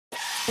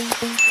Kasi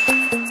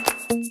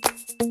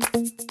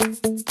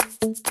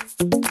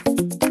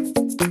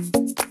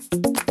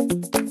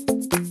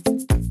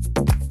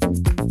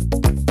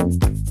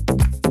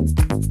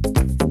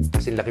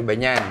laki ba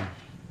niyan?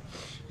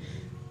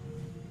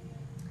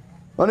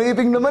 Ano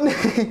ibig naman eh?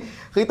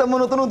 Kita mo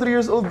na ito nung 3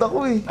 years old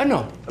ako eh.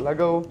 Ano?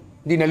 Talaga oh.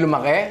 Hindi na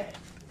lumaki?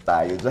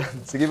 Tayo dyan.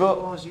 Sige po.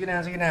 Oo, sige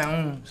na, sige na.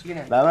 Sige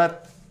na.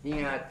 Salamat.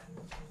 Ingat.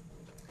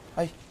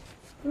 Ay.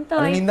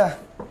 Intoy.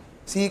 Linda,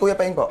 si Kuya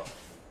Paeng po.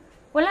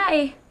 Wala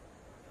eh.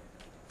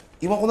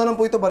 Iwan ko na lang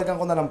po ito, balikan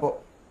ko na lang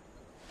po.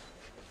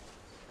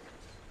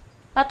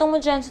 Patong mo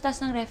dyan sa taas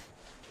ng ref.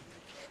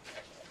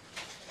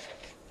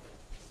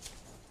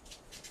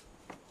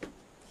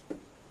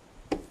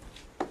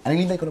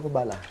 Aling Linda, ikaw na po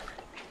bala.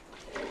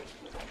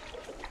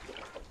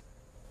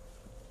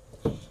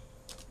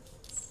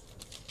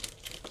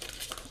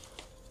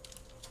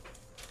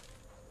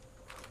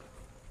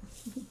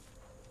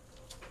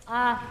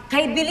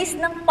 Kay bilis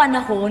ng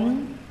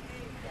panahon,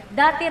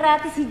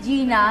 dati-rati si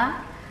Gina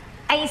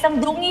ay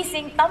isang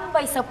dungising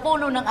tambay sa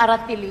puno ng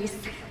aratilis.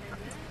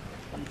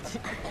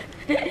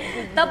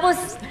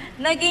 Tapos,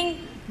 naging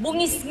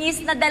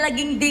bungis-ngis na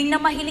dalaginding na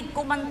mahilig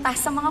kumanta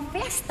sa mga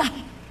fiesta.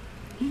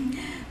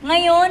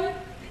 Ngayon,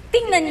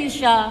 tingnan niyo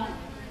siya.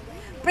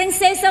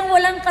 Prinsesang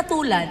walang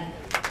katulad.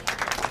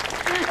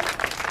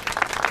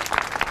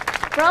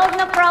 Proud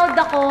na proud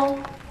ako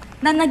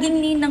na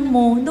naging ninang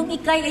mo nung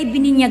ikay ay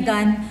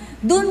bininyagan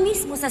doon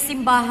mismo sa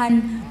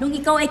simbahan nung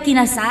ikaw ay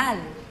kinasal.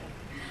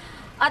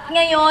 At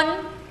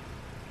ngayon,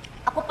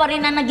 ako pa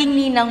rin na naging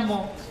ninang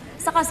mo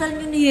sa kasal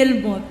niyo ni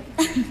Helmut.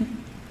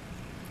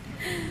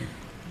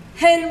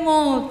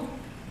 Helmut,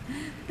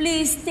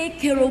 please take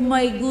care of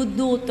my good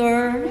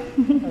daughter.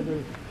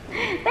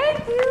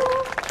 Thank you.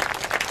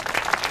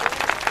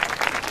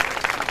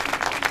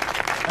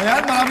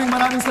 Ayan,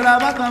 maraming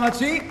salamat, Mama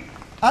Chi.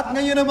 At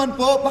ngayon naman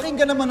po,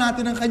 pakinggan naman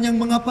natin ang kanyang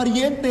mga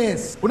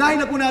paryentes. Unahin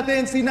na po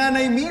natin si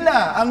Nanay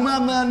Mila, ang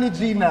mama ni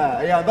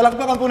Gina. Ayan,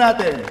 balakpakan po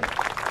natin.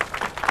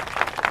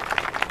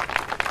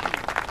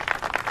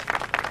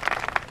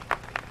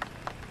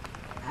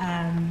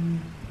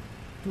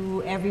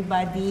 To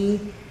everybody,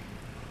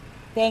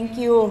 thank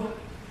you.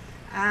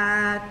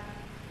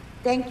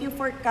 Thank you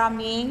for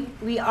coming.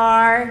 We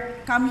are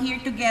come here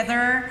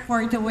together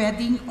for the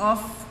wedding of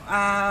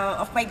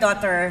my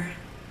daughter.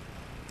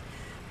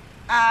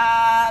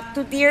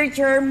 To dear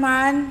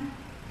German,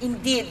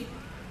 indeed,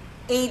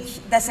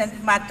 age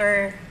doesn't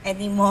matter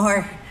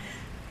anymore.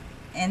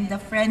 And the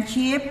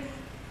friendship,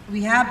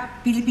 we have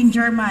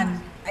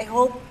Philippine-German. I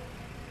hope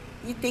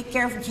you take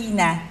care of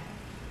Gina.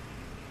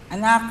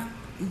 Anak,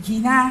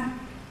 Gina,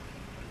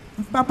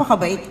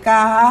 magpapakabait ka,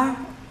 ha?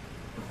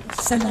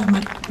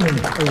 Salamat.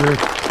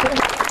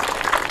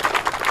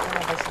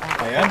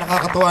 Ayan,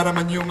 nakakatuwa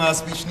naman yung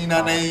speech ni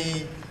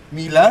Nanay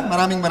Mila.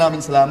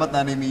 Maraming salamat,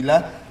 Nanay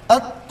Mila.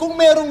 At kung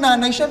merong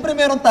nanay, syempre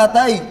merong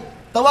tatay.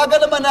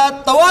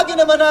 Tawagin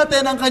naman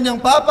natin ang kanyang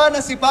papa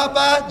na si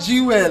Papa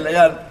Jewel.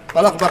 Ayan,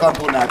 palakpakan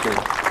po natin.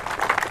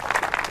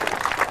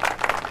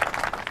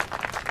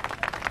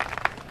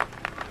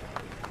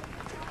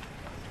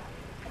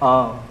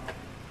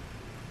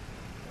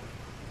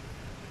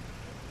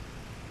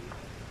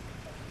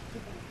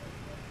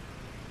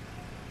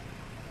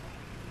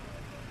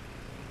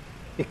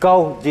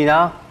 Ikaw,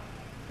 Gina?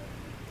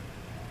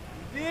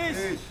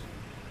 Yes.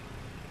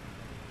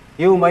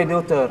 You, my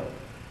daughter,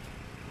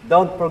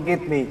 don't forget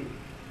me.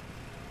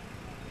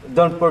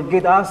 Don't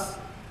forget us.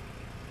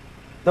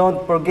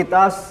 Don't forget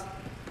us.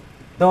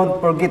 Don't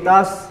forget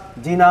us,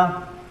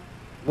 Gina.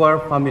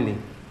 We're family.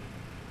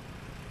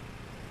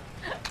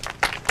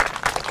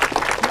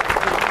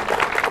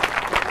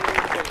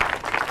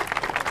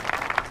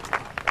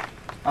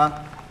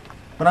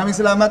 Maraming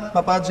salamat,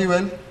 Papa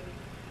Jewel.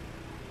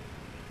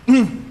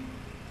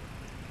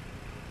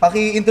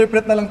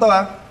 Paki-interpret na lang to,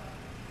 ha.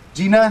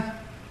 Gina,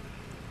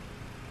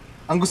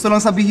 ang gusto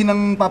lang sabihin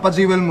ng Papa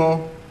Jewel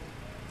mo,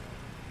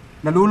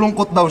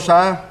 nalulungkot daw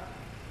siya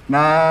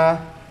na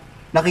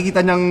nakikita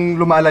niyang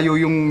lumalayo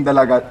yung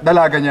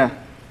dalaga niya.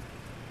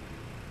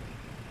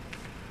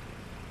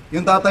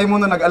 Yung tatay mo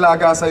na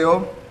nag-alaga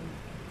sa'yo,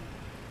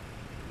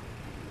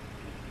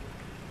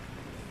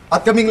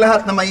 at kaming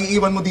lahat na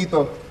maiiwan mo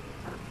dito.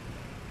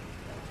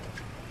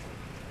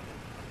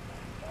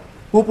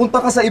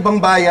 Pupunta ka sa ibang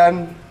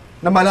bayan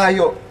na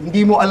malayo,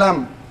 hindi mo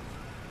alam.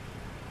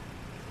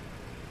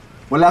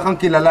 Wala kang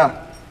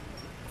kilala.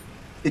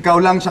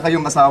 Ikaw lang siya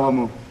kayong asawa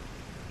mo.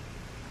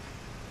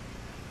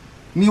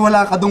 Ni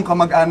wala ka dong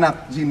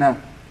kamag-anak, Gina.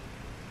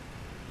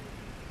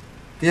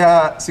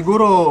 Kaya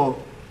siguro,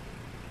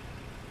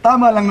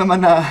 tama lang naman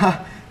na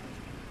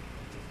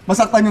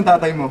masaktan yung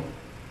tatay mo.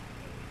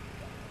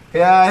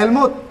 Kaya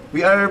Helmut,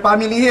 we are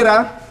family here,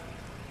 ha?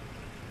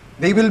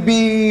 They will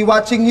be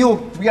watching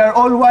you. We are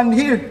all one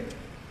here.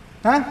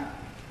 Ha?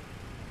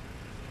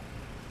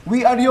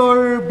 We are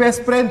your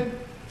best friend.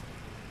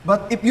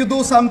 But if you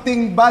do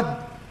something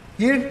bad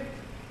here,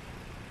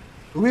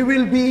 we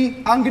will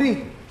be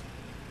angry.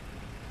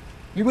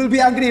 We will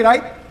be angry,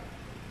 right?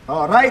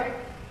 Oh, right?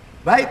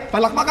 Right?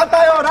 Palakpakan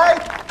tayo,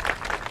 right?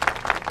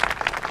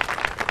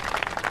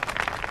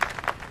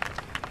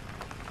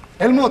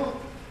 Helmut,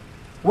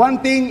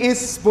 one thing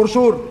is for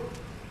sure.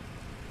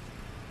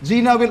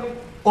 Gina will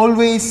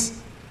always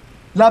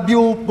love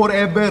you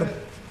forever.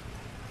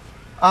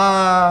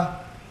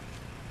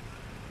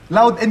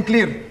 Loud and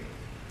clear.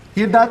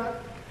 Hear that?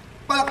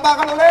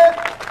 Palakpakan ulit!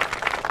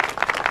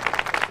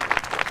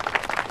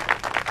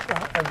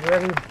 I'm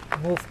very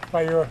moved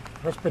by your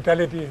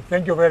hospitality.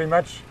 Thank you very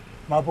much.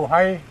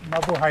 Mabuhay,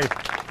 mabuhay.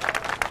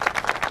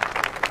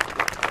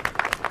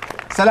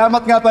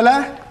 Salamat nga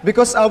pala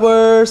because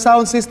our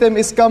sound system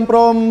is come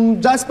from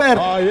Jasper.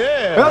 Oh,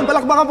 yeah! Ayun,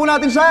 palakpakan po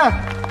natin siya.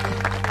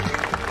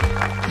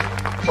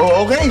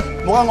 Oh, okay.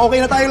 Mukhang okay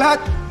na tayo lahat.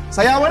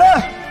 Sayawan na!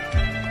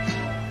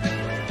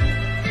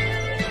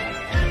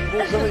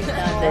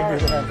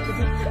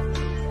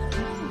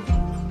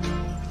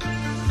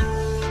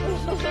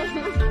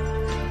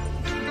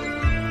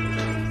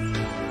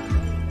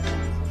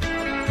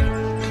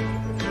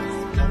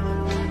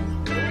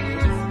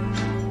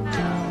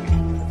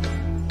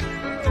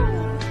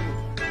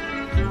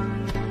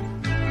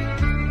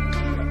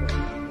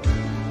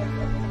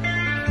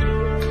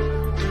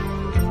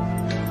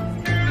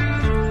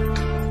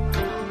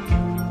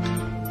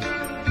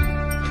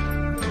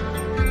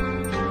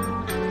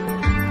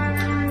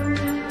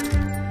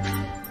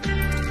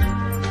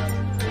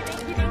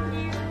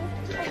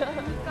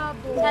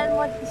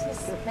 Helmut, this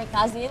is my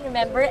cousin,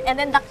 remember? And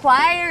then the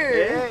choir.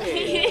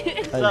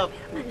 Hey. Sup?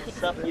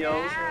 Sup, yo?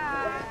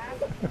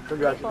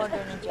 Congrats.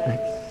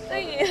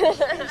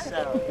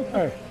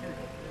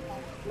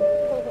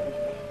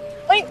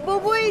 Uy,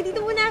 Buboy, dito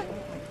muna.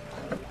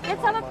 Let's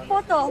have a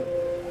photo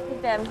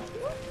with them.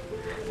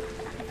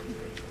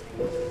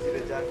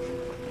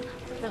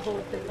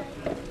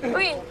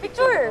 Uy,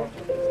 picture!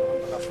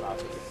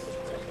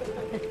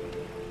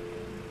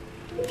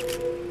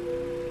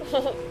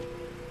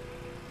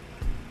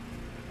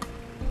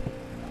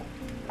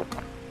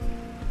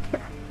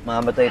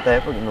 Mamamatay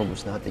tayo pag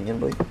inubos natin yan,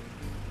 boy.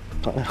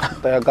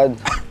 Tayo agad.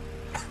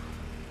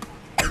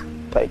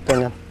 Paik ka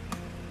niyan.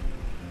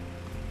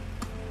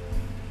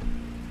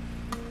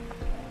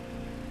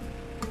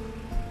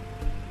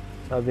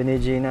 Sabi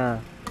ni Gina,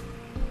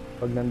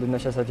 pag nandun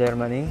na siya sa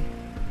Germany,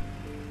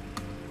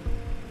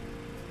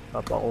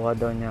 papakuha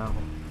daw niya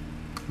ako.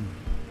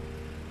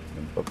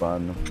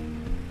 Paano?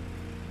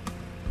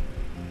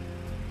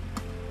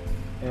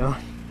 Ayun.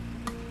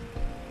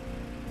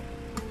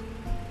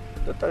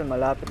 Total,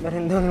 malapit na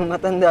rin daw yung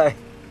matanda eh.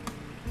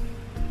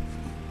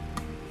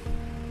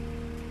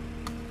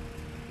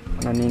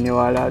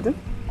 Naniniwala dun.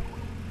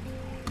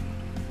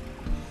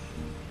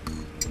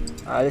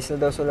 Alis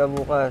na daw sila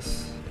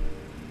bukas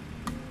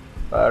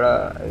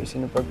para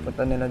ayusin yung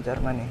pagpunta nila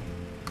Germany.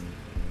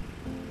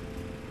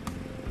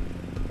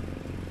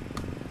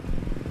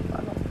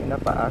 Paano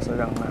pinapaasa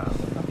lang na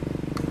ako, no?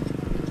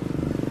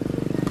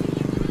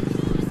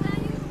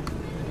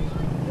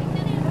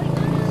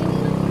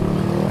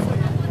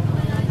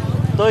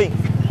 Toy!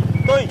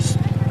 Toy!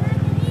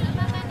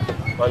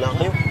 Wala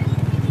kayo.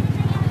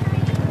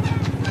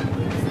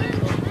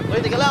 Toy,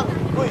 teka lang!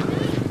 Uy!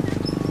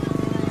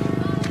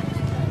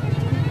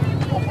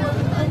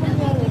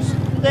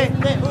 Te!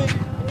 Uy!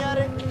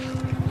 Nangyari?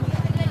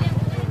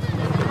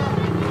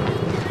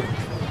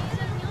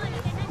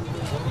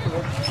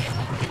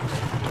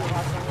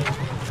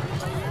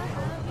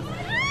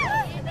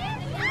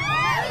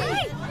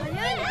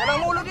 Walang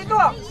mulo dito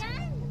ah!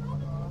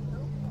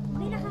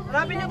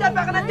 Hanapin niyo dyan!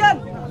 Baka nandyan!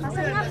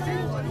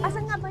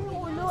 Asan nga ba yung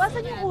ulo?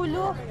 Asan yung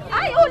ulo?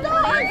 Ay, ulo!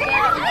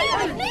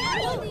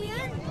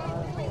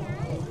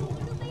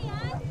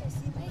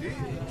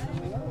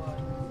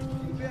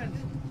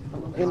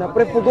 Eh,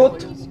 napre,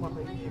 pugot.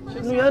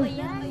 Sino yan?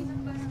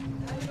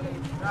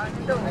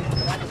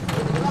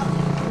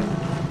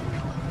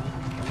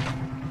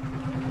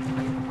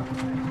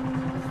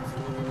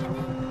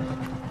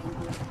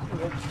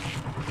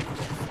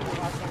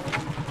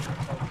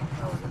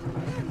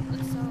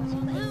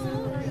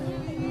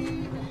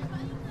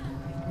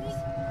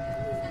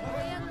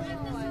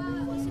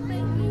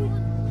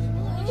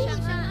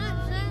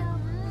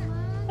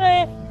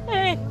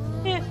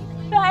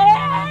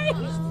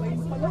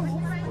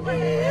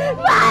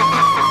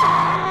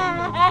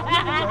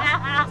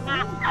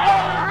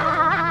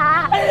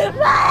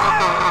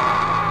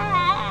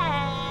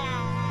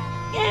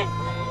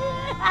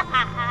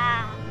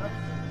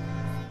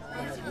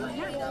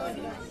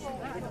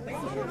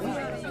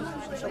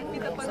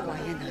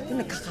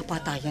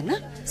 Nagkakapatayan na?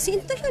 Si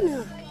Intoy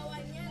na.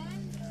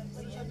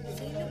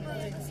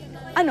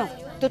 Ano?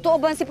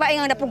 Totoo ba ang sipaing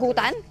ang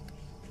napugutan?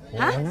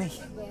 Ha? Oo, Nay.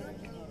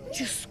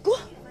 Diyos ko!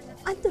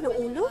 Ano ng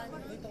ulo?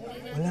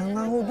 Wala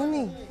nga ho dun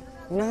eh.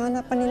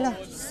 Hinahanapan nila.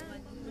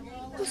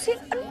 Kasi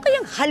ano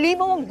kayang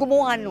halimaw ang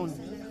gumawa nun?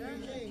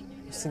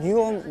 Sige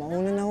ho,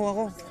 mauna na ho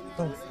ako.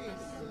 Ito.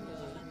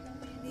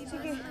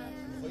 Sige.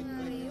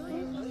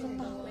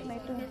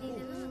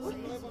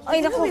 Ay,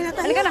 naku.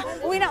 Halika na.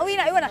 Uwi na.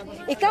 Iwan na.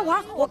 Ikaw,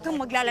 ha? Huwag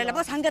kang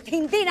maglalalabas hanggat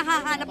hindi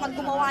nakahanap ang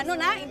gumawa nun,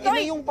 ha?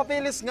 Intoy! Yung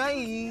papeles nga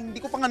eh. Hindi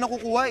ko pa nga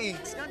nakukuha eh.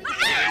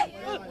 Ay!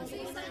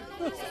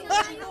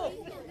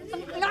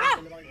 Halika!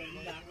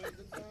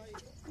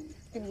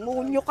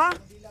 Demonyo ka.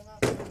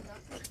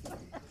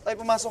 Tay,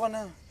 pumasok ka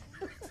na.